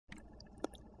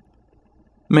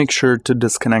Make sure to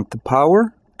disconnect the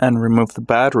power and remove the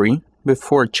battery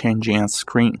before changing a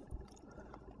screen.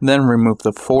 Then remove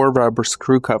the 4 rubber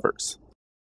screw covers.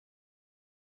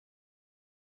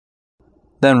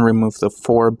 Then remove the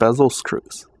 4 bezel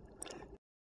screws.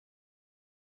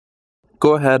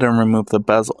 Go ahead and remove the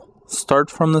bezel.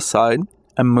 Start from the side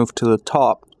and move to the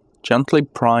top, gently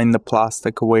prying the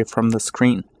plastic away from the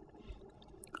screen.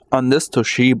 On this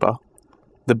Toshiba,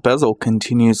 the bezel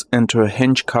continues into a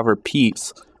hinge cover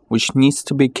piece, which needs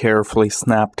to be carefully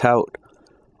snapped out.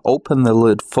 Open the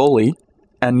lid fully,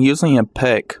 and using a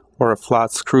pick or a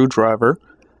flat screwdriver,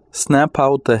 snap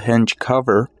out the hinge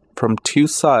cover from 2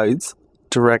 sides,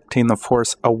 directing the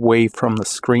force away from the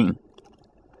screen.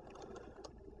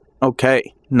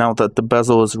 Okay, now that the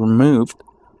bezel is removed,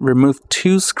 remove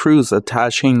 2 screws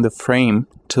attaching the frame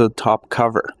to the top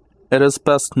cover. It is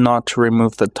best not to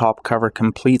remove the top cover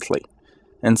completely.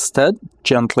 Instead,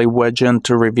 gently wedge in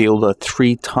to reveal the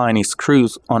 3 tiny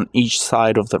screws on each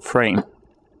side of the frame.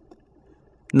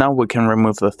 Now we can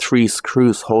remove the 3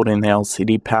 screws holding the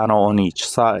LCD panel on each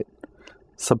side.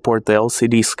 Support the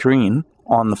LCD screen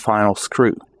on the final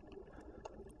screw.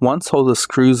 Once all the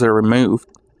screws are removed,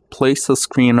 place the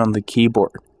screen on the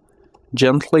keyboard.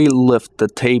 Gently lift the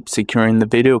tape securing the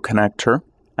video connector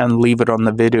and leave it on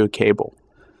the video cable.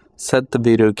 Set the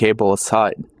video cable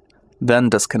aside. Then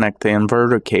disconnect the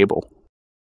inverter cable.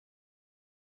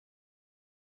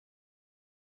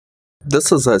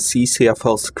 This is a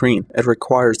CCFL screen. It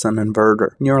requires an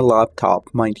inverter. Your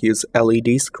laptop might use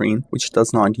LED screen, which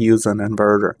does not use an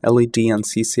inverter. LED and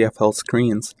CCFL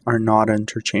screens are not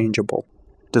interchangeable.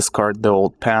 Discard the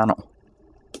old panel.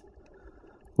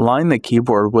 Line the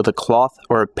keyboard with a cloth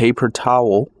or a paper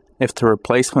towel if the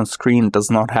replacement screen does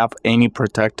not have any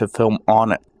protective film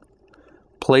on it.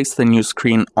 Place the new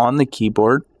screen on the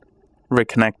keyboard,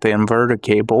 reconnect the inverter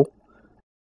cable,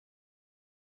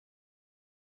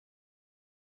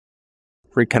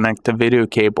 reconnect the video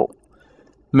cable.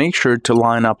 Make sure to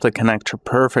line up the connector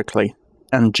perfectly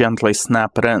and gently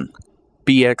snap it in.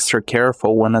 Be extra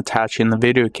careful when attaching the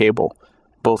video cable.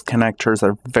 Both connectors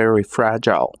are very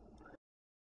fragile.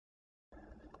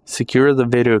 Secure the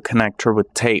video connector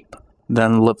with tape,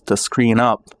 then lift the screen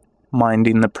up,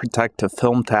 minding the protective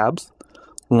film tabs.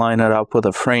 Line it up with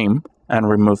a frame and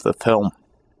remove the film.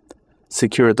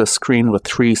 Secure the screen with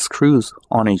 3 screws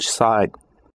on each side.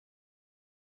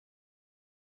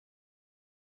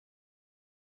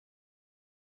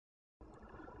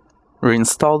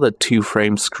 Reinstall the 2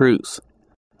 frame screws.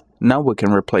 Now we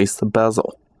can replace the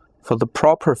bezel. For the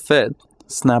proper fit,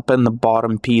 snap in the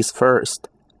bottom piece first,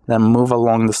 then move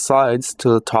along the sides to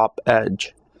the top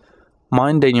edge.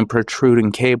 Mind any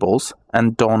protruding cables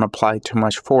and don't apply too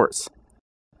much force.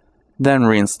 Then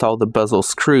reinstall the bezel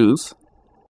screws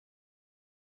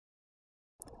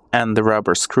and the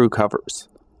rubber screw covers.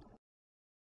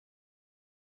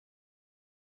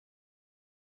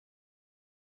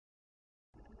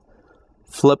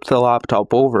 Flip the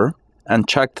laptop over and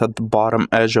check that the bottom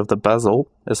edge of the bezel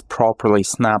is properly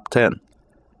snapped in.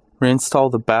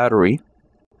 Reinstall the battery,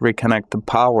 reconnect the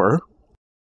power,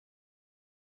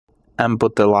 and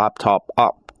boot the laptop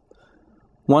up.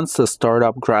 Once the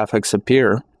startup graphics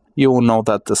appear, you will know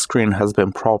that the screen has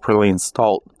been properly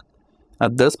installed.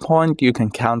 At this point, you can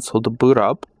cancel the boot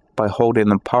up by holding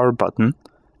the power button,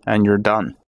 and you're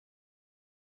done.